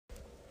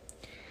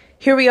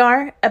Here we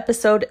are,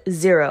 episode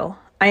 0.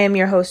 I am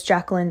your host,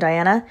 Jacqueline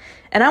Diana,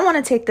 and I want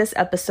to take this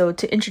episode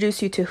to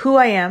introduce you to who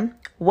I am,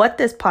 what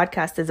this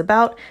podcast is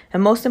about,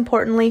 and most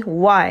importantly,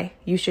 why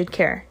you should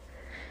care.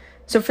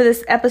 So for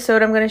this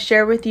episode, I'm going to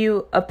share with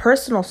you a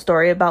personal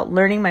story about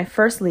learning my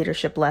first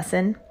leadership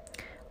lesson,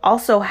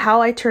 also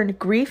how I turned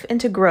grief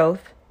into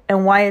growth,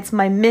 and why it's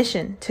my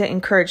mission to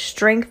encourage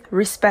strength,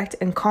 respect,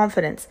 and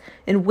confidence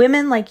in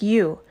women like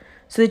you,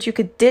 so that you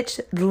could ditch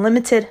the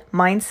limited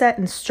mindset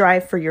and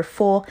strive for your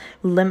full,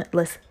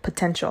 limitless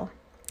potential.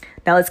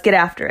 Now let's get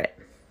after it.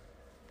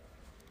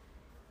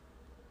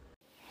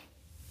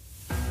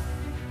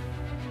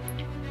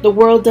 The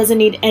world doesn't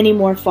need any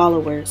more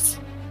followers.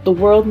 The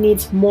world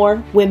needs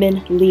more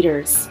women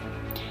leaders.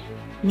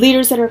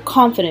 Leaders that are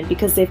confident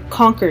because they've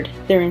conquered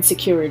their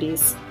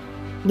insecurities.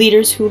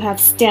 Leaders who have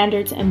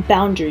standards and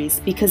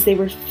boundaries because they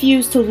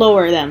refuse to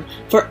lower them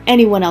for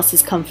anyone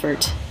else's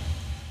comfort.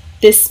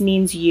 This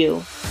means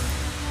you.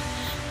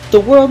 The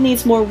world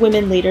needs more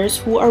women leaders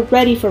who are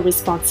ready for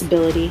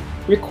responsibility,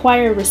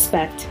 require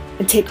respect,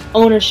 and take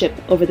ownership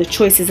over the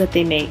choices that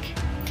they make.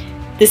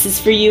 This is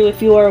for you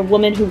if you are a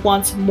woman who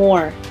wants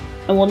more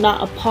and will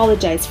not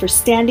apologize for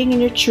standing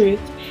in your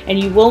truth, and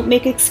you won't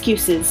make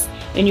excuses,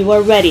 and you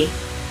are ready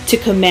to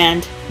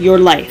command your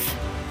life.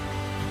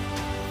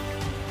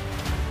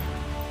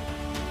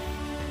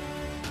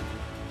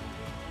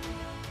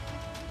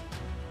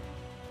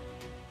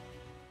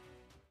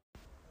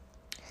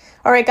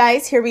 All right,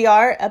 guys, here we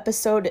are,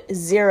 episode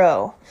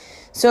 0.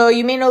 So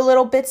you may know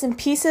little bits and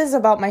pieces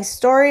about my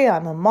story.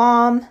 I'm a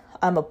mom,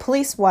 I'm a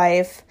police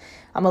wife,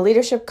 I'm a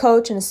leadership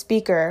coach and a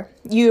speaker.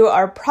 You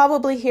are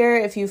probably here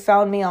if you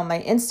found me on my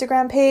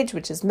Instagram page,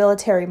 which is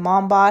Military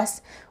Mom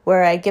Boss,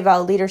 where I give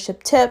out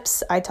leadership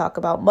tips. I talk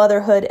about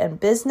motherhood and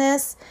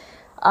business.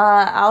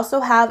 I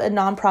also have a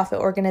nonprofit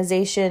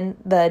organization,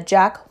 the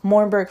Jack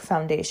Morenberg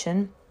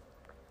Foundation,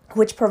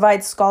 which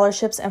provides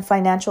scholarships and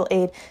financial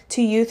aid to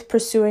youth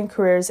pursuing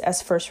careers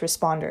as first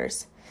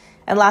responders.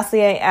 And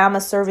lastly, I am a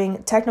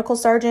serving technical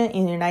sergeant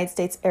in the United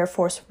States Air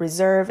Force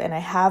Reserve, and I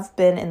have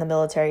been in the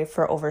military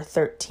for over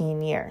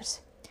 13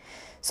 years.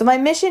 So my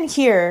mission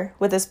here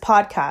with this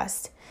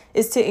podcast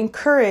is to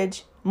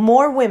encourage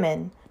more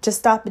women to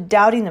stop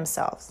doubting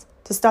themselves,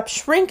 to stop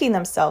shrinking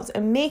themselves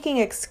and making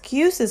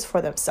excuses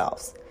for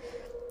themselves.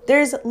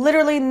 There's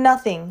literally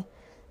nothing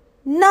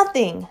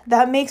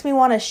that makes me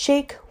want to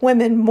shake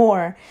women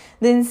more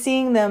than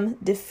seeing them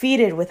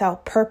defeated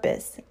without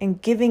purpose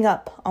and giving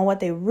up on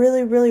what they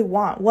really, really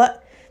want,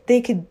 what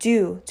they could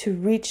do to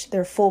reach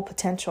their full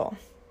potential.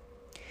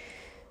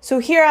 So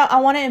here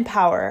I want to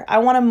empower, I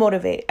want to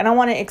motivate, and I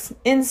want to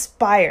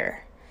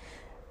inspire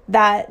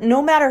that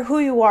no matter who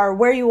you are,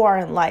 where you are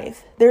in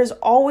life, there's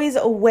always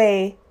a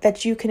way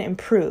that you can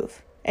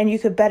improve and you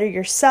could better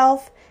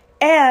yourself,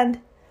 and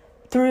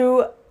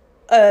through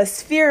a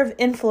sphere of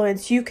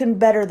influence, you can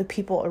better the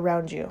people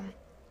around you.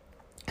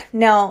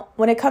 Now,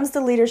 when it comes to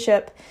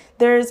leadership,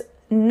 there's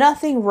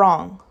nothing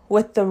wrong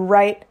with the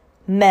right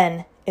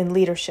men in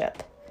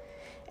leadership.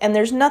 And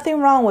there's nothing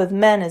wrong with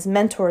men as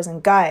mentors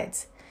and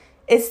guides.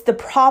 The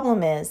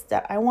problem is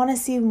that I want to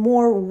see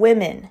more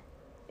women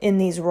in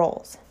these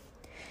roles.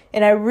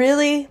 And I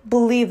really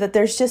believe that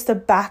there's just a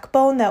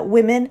backbone that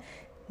women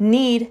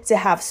need to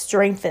have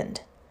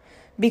strengthened,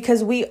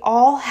 because we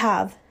all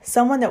have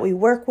someone that we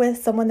work with,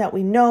 someone that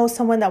we know,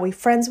 someone that we're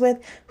friends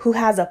with who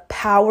has a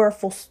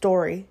powerful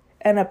story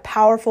and a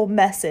powerful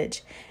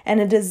message and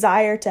a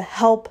desire to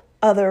help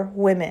other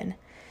women.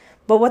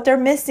 But what they're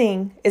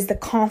missing is the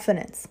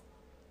confidence,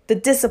 the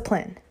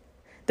discipline,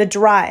 the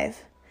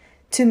drive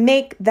to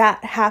make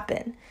that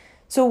happen.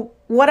 So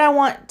what I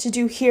want to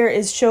do here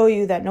is show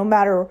you that no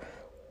matter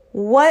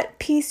what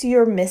piece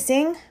you're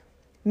missing,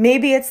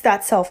 maybe it's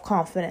that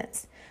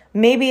self-confidence,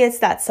 maybe it's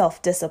that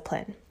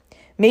self-discipline,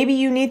 maybe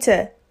you need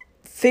to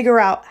figure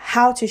out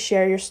how to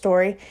share your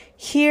story.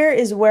 Here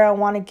is where I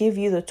want to give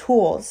you the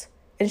tools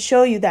and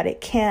show you that it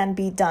can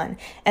be done.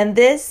 And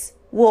this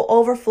will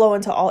overflow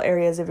into all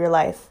areas of your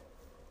life.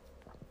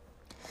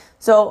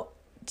 So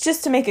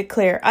just to make it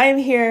clear, I am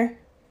here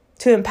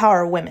to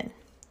empower women.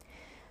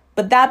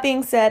 But that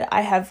being said,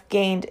 I have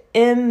gained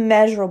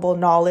immeasurable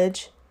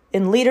knowledge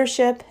in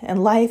leadership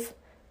and life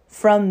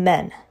from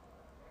men.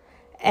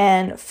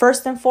 And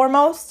first and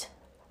foremost,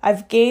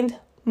 I've gained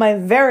my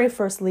very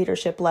first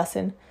leadership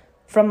lesson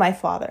from my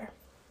father.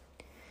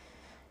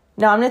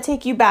 Now I'm going to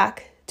take you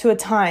back to a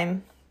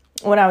time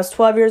when I was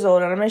 12 years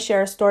old, and I'm going to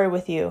share a story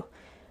with you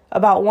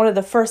about one of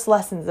the first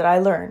lessons that I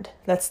learned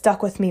that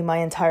stuck with me my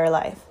entire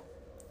life.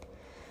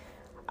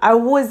 I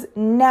was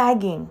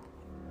nagging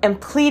and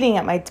pleading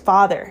at my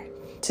father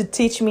to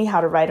teach me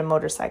how to ride a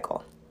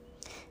motorcycle.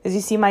 As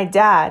you see, my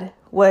dad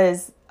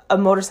was a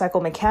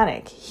motorcycle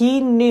mechanic. He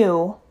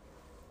knew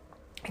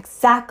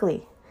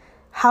exactly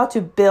how to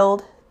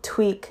build,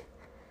 tweak,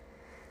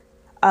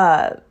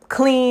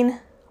 clean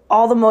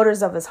all the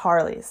motors of his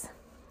Harleys.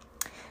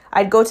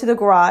 I'd go to the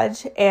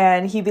garage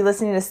and he'd be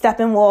listening to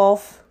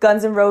Steppenwolf,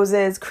 Guns N'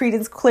 Roses,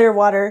 Creedence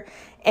Clearwater,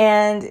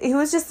 and he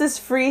was just this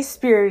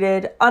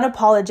free-spirited,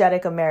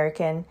 unapologetic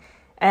American.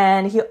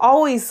 And he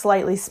always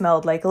slightly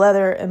smelled like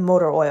leather and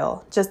motor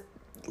oil, just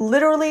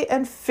literally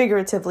and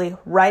figuratively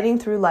riding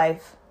through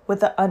life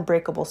with an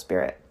unbreakable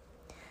spirit.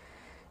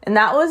 And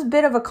that was a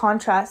bit of a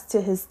contrast to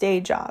his day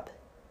job,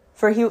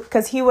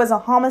 because he was a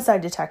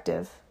homicide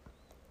detective.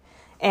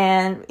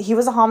 And he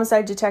was a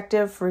homicide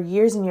detective for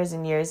years and years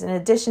and years. In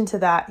addition to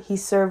that, he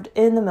served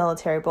in the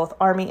military, both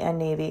Army and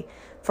Navy,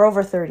 for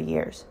over 30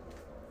 years.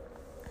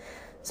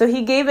 So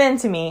he gave in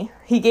to me.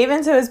 He gave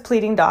in to his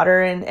pleading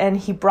daughter, and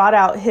he brought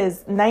out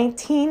his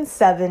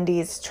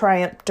 1970s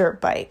Triumph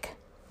dirt bike.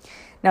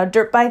 Now,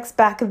 dirt bikes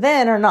back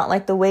then are not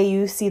like the way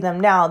you see them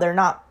now.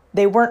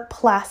 They weren't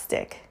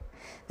plastic.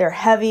 They're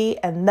heavy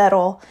and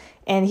metal.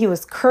 And he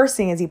was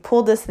cursing as he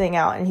pulled this thing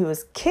out, and he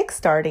was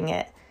kickstarting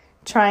it,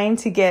 trying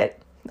to get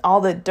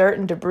all the dirt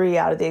and debris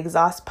out of the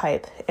exhaust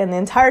pipe. And the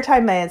entire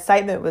time my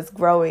excitement was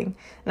growing,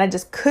 and I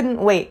just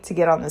couldn't wait to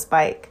get on this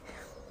bike.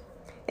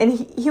 And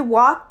he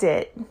walked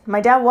it. My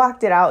dad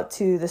walked it out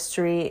to the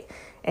street,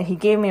 and he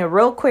gave me a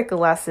real quick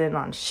lesson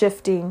on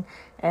shifting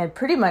and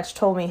pretty much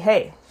told me,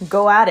 hey,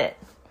 go at it.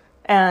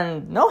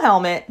 And no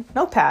helmet,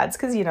 no pads,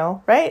 because,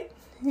 right?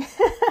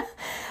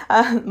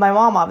 My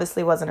mom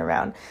obviously wasn't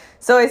around.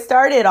 So I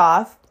started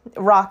off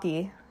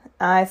rocky.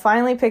 I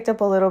finally picked up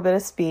a little bit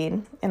of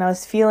speed, and I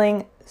was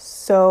feeling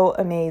so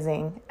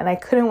amazing. And I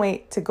couldn't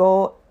wait to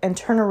go and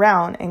turn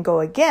around and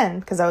go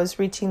again because I was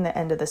reaching the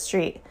end of the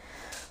street.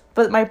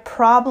 But my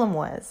problem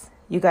was,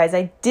 you guys,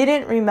 I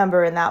didn't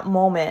remember in that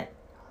moment,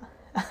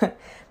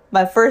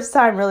 my first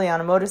time really on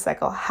a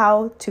motorcycle,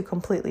 how to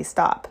completely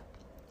stop.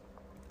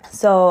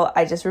 So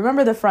I just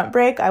remember the front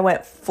brake. I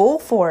went full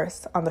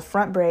force on the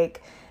front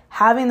brake,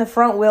 having the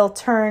front wheel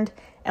turned.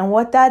 And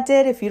what that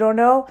did, if you don't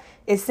know,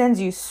 it sends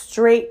you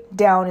straight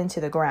down into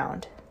the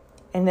ground.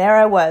 And there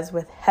I was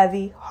with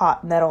heavy,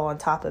 hot metal on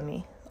top of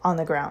me on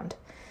the ground.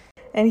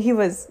 And he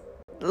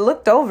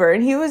looked over,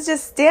 and he was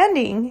just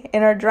standing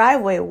in our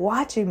driveway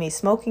watching me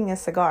smoking a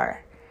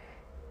cigar.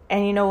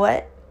 And you know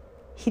what?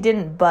 He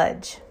didn't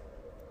budge.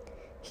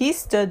 He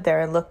stood there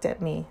and looked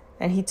at me,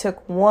 and he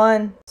took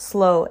one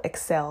slow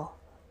exhale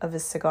of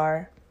his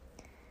cigar.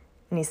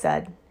 And he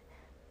said,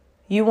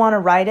 "You want to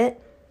ride it?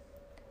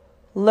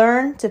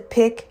 Learn to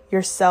pick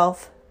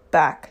yourself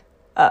back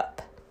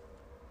up."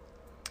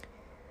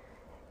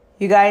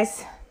 You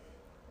guys,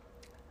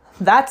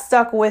 that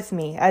stuck with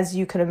me, as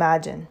you can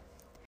imagine.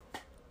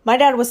 My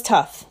dad was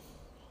tough.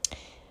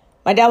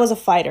 My dad was a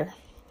fighter.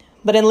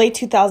 But in late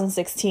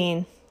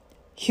 2016,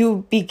 he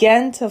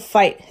began to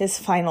fight his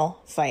final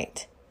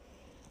fight.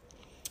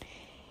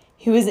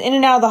 He was in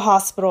and out of the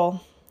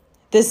hospital.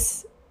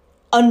 This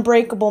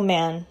unbreakable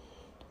man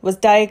was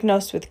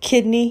diagnosed with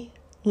kidney,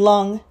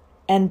 lung,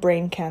 and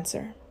brain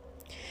cancer.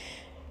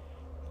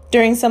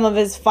 During some of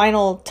his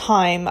final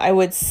time, I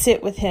would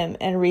sit with him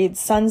and read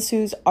Sun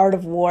Tzu's Art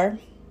of War.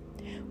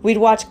 We'd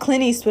watch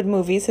Clint Eastwood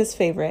movies, his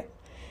favorite.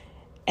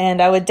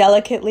 And I would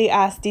delicately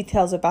ask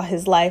details about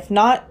his life,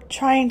 not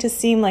trying to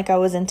seem like I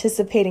was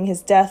anticipating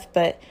his death,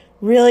 but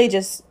really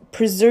just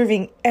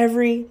preserving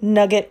every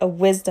nugget of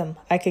wisdom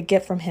I could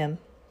get from him.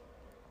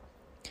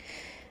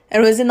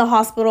 And it was in the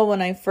hospital when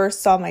I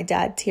first saw my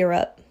dad tear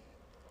up.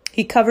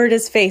 He covered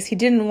his face. He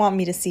didn't want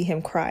me to see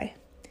him cry.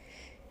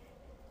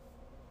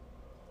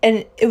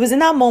 And it was in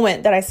that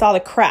moment that I saw the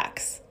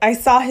cracks. I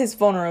saw his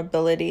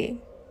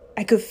vulnerability.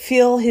 I could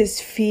feel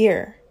his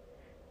fear.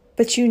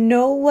 But you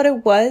know what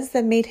it was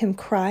that made him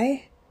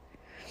cry?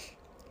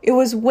 It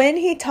was when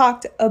he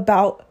talked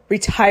about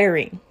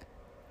retiring.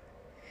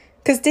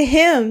 Because to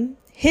him,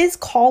 his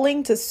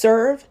calling to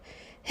serve,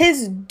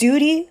 his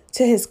duty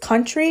to his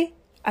country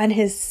and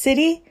his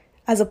city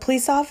as a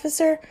police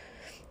officer,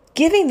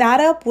 giving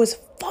that up was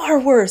far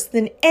worse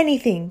than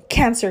anything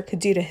cancer could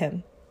do to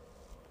him.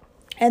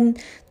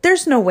 And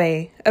there's no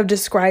way of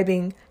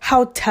describing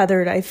how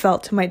tethered I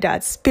felt to my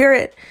dad's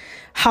spirit,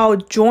 how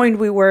joined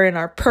we were in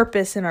our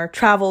purpose, in our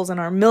travels, and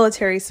our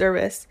military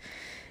service.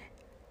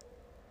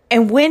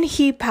 And when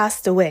he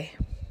passed away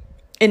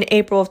in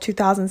April of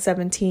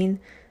 2017,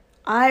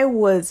 I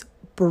was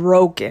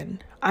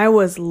broken. I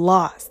was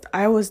lost.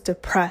 I was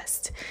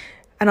depressed.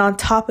 And on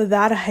top of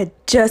that, I had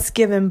just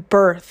given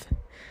birth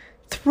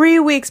 3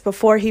 weeks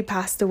before he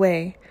passed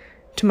away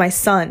to my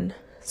son.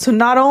 So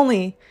not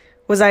only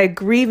was I a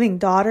grieving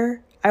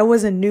daughter, I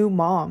was a new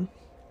mom.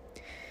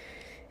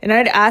 And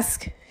I'd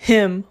ask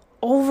him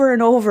over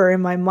and over in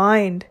my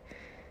mind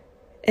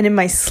and in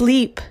my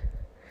sleep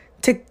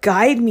to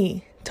guide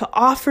me, to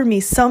offer me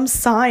some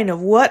sign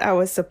of what I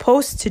was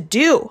supposed to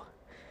do.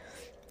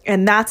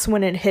 And that's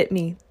when it hit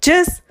me,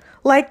 just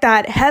like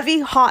that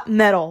heavy hot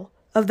metal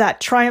of that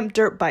Triumph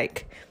dirt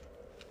bike.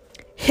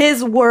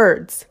 His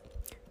words,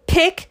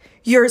 pick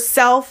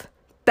yourself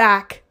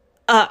back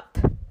up.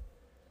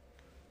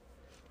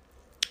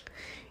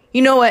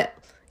 You know what,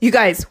 you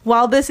guys,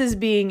 while this is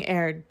being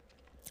aired,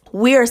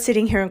 we are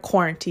sitting here in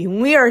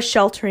quarantine. We are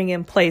sheltering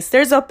in place.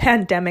 There's a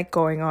pandemic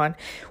going on.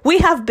 We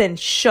have been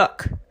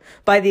shook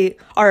by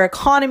our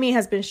economy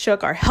has been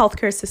shook. Our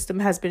healthcare system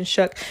has been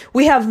shook.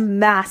 We have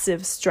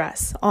massive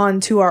stress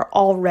onto our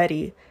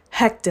already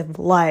hectic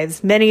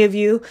lives. Many of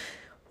you,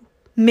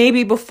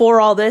 maybe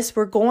before all this,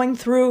 were going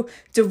through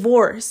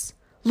divorce,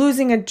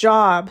 losing a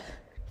job,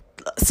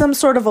 some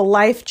sort of a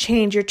life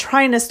change. You're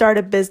trying to start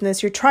a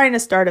business. You're trying to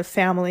start a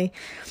family.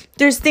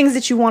 There's things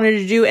that you wanted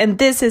to do, and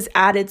this has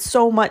added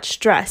so much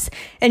stress.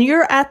 And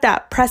you're at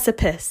that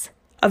precipice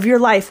of your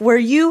life where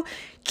you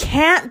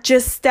can't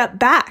just step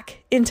back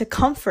into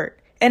comfort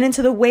and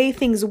into the way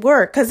things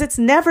work, because it's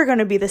never going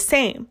to be the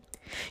same.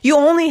 You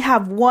only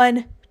have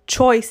one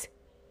choice.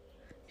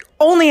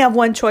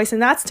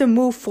 And that's to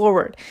move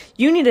forward.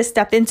 You need to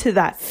step into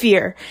that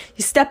fear.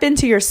 You step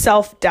into your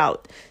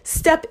self-doubt.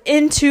 Step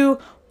into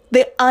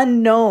the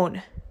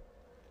unknown.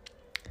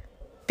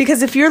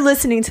 Because if you're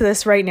listening to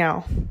this right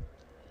now,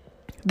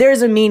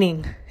 there's a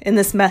meaning in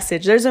this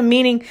message. There's a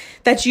meaning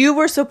that you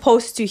were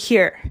supposed to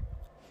hear.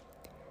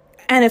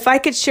 And if I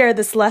could share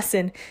this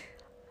lesson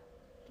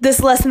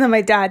that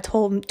my dad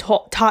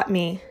taught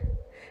me,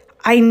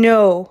 I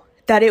know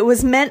that it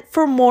was meant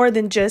for more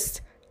than just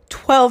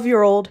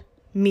 12-year-old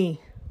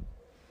me.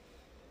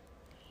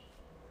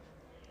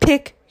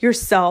 Pick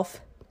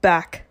yourself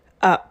back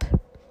up.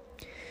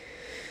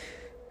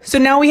 So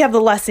now we have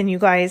the lesson, you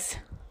guys.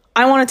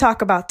 I want to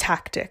talk about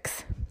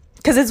tactics,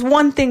 because it's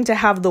one thing to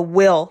have the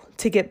will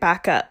to get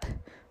back up,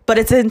 but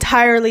it's an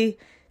entirely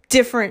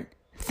different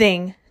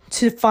thing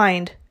to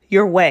find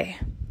your way.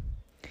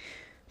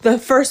 The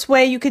first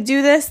way you could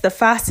do this, the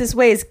fastest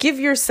way, is give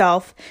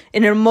yourself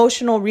an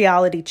emotional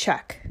reality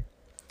check.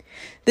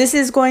 This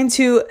is going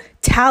to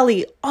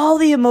tally all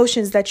the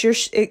emotions that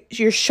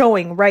you're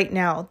showing right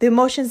now. The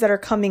emotions that are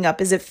coming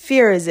up. Is it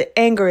fear? Is it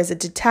anger? Is it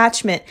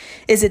detachment?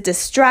 Is it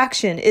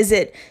distraction? Is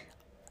it,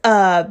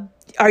 are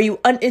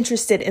you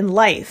uninterested in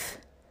life?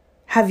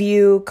 Have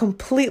you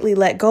completely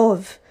let go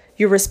of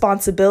your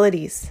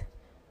responsibilities?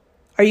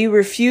 Are you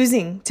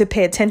refusing to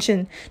pay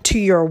attention to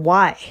your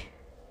why?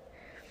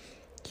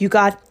 You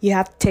have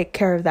to take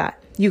care of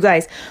that. You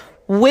guys,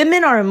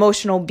 women are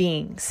emotional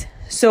beings.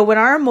 So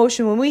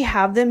when we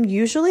have them,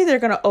 usually they're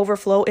going to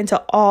overflow into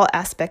all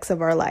aspects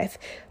of our life.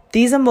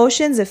 These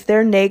emotions, if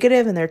they're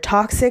negative and they're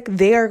toxic,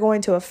 they are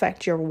going to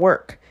affect your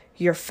work,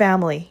 your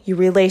family, your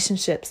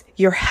relationships,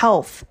 your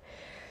health.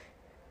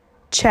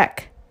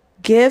 Check.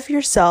 Give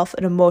yourself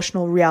an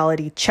emotional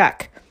reality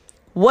check.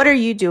 What are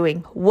you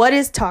doing? What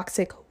is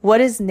toxic?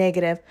 What is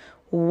negative?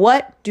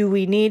 What do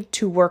we need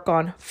to work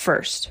on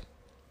first?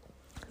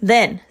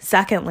 Then,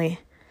 secondly,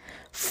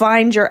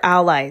 find your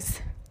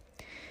allies.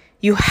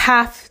 You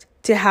have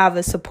to have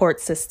a support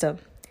system.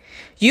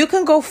 You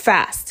can go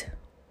fast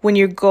when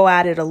you go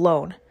at it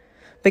alone.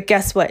 But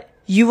guess what?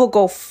 You will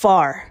go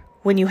far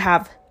when you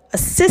have a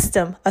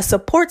system, a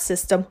support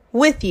system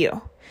with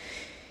you.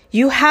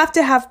 You have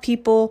to have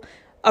people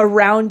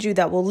around you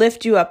that will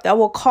lift you up, that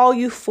will call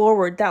you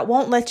forward, that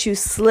won't let you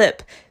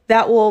slip,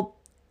 that will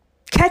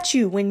catch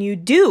you when you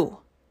do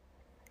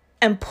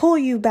and pull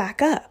you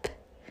back up.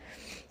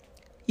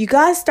 You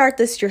got to start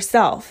this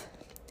yourself.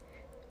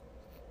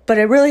 But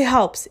it really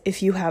helps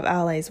if you have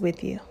allies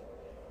with you.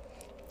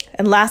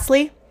 And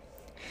lastly,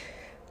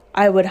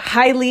 I would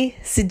highly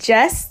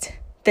suggest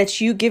that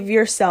you give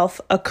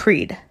yourself a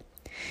creed.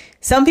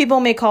 Some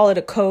people may call it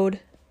a code.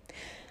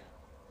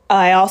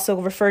 I also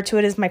refer to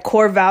it as my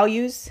core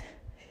values.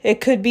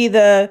 It could be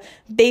the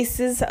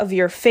basis of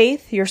your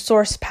faith, your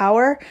source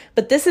power,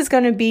 but this is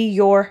going to be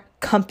your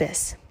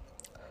compass.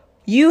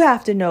 You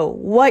have to know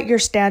what your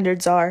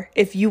standards are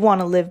if you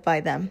want to live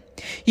by them.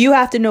 You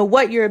have to know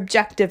what your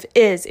objective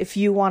is if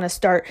you want to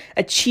start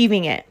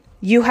achieving it.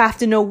 You have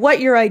to know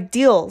what your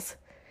ideals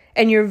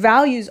and your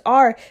values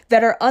are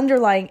that are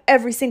underlying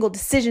every single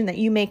decision that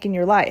you make in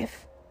your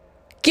life.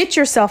 Get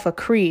yourself a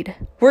creed.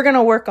 We're going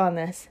to work on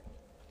this.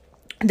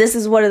 This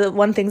is one of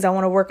the things I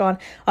want to work on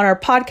our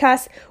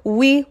podcast.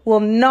 We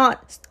will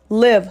not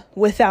live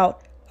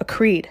without a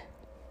creed.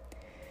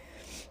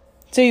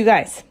 So you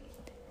guys,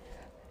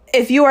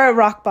 if you are at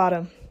rock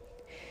bottom,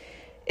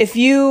 if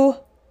you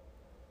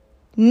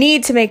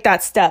need to make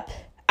that step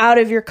out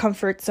of your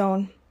comfort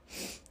zone,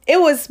 it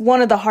was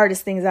one of the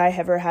hardest things I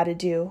ever had to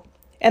do.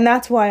 And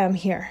that's why I'm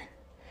here.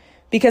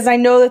 Because I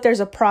know that there's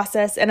a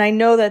process, and I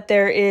know that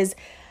there is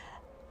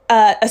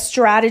a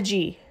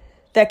strategy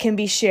that can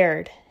be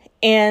shared.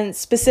 And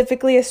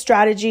specifically a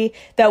strategy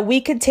that we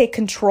can take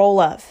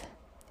control of.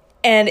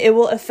 And it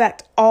will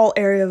affect all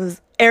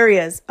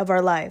areas of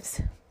our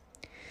lives.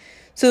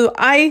 So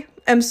I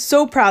am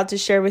so proud to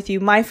share with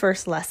you my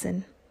first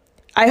lesson.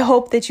 I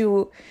hope that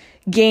you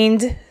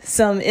gained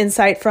some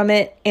insight from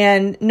it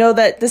and know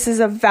that this is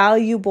a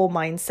valuable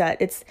mindset.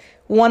 It's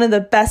one of the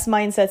best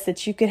mindsets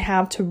that you can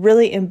have to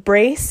really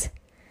embrace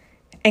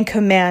and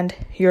command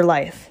your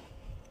life.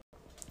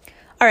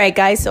 All right,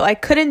 guys, so I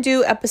couldn't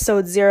do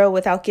episode 0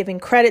 without giving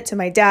credit to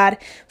my dad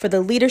for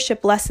the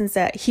leadership lessons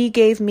that he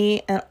gave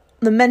me and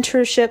the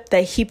mentorship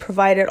that he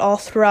provided all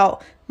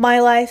throughout my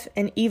life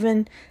and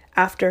even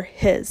after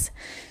his.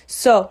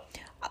 So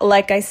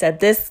Like I said,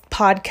 this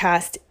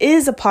podcast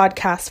is a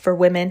podcast for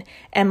women,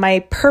 and my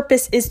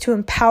purpose is to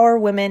empower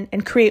women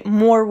and create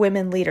more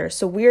women leaders.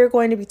 So we're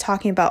going to be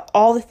talking about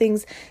all the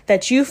things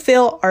that you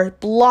feel are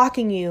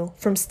blocking you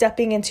from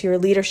stepping into your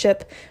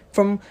leadership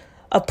from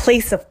a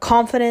place of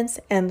confidence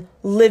and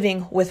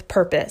living with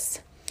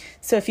purpose.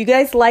 So if you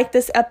guys like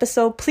this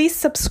episode, please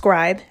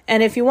subscribe.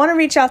 And if you want to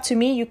reach out to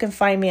me, you can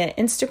find me on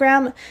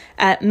Instagram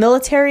at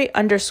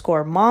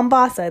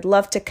military_momboss. I'd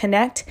love to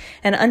connect.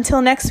 And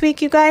until next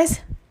week, you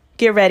guys,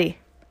 get ready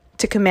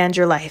to command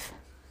your life.